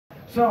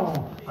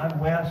So, I'm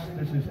Wes,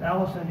 this is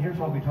Allison. Here's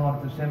what we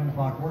taught at the 7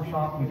 o'clock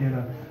workshop. We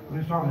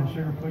started with a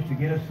sugar push to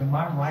get us to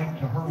my right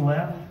to her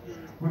left.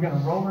 We're going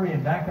to roll her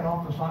in, backing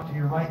off the sock to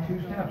your right,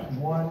 2 steps.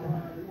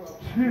 1,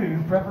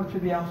 2, prep her to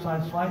the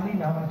outside slightly.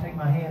 Now I'm going to take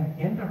my hand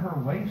into her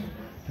waist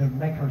to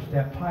make her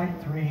step tight.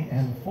 3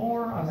 and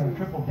 4. I'm going to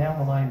triple down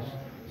the lines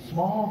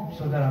small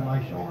so that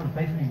my shoulder's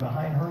basically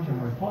behind hers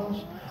and we're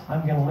close.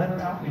 I'm going to let her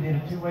out. We did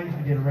it 2 ways.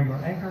 We did a regular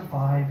anchor,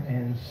 5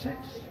 and 6.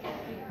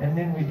 And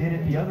then we did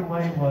it the other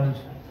way, was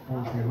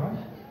 4 to your right.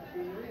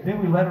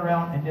 Then we let her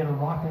out and did a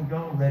rock and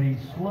go, ready,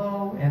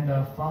 slow, and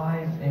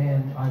 5,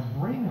 and I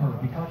bring her,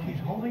 because she's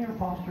holding her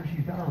posture,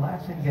 she's got her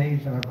lats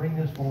engaged, and I bring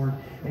this forward,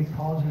 it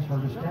causes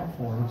her to step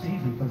forward. It's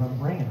easy because I'm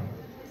bringing her.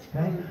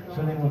 Okay?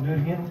 So then we'll do it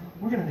again.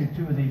 We're going to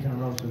do 2 of these in a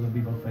row so they'll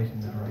be both facing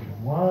the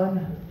direction.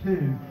 1,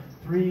 2,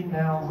 3,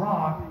 now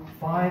rock,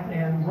 5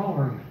 and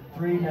roller.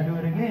 3, now do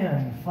it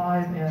again,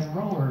 5 and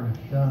roller.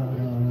 Da,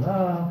 da,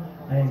 da.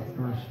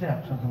 Anchor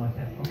step, something like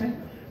that. Okay?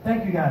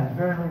 Thank you guys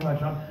very, very much.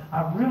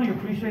 I really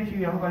appreciate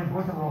you. Everybody's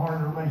working real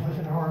hard. Everybody's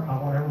listening hard.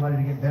 I want everybody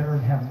to get better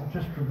and have,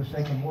 just for the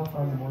sake of more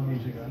fun and more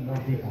music and more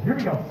people. Here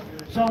we go.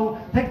 So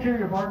take care of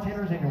your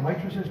bartenders and your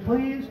waitresses,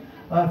 please.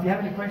 If you have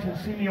any questions,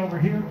 see me over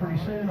here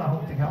pretty soon. I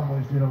hope the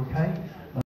Cowboys did okay.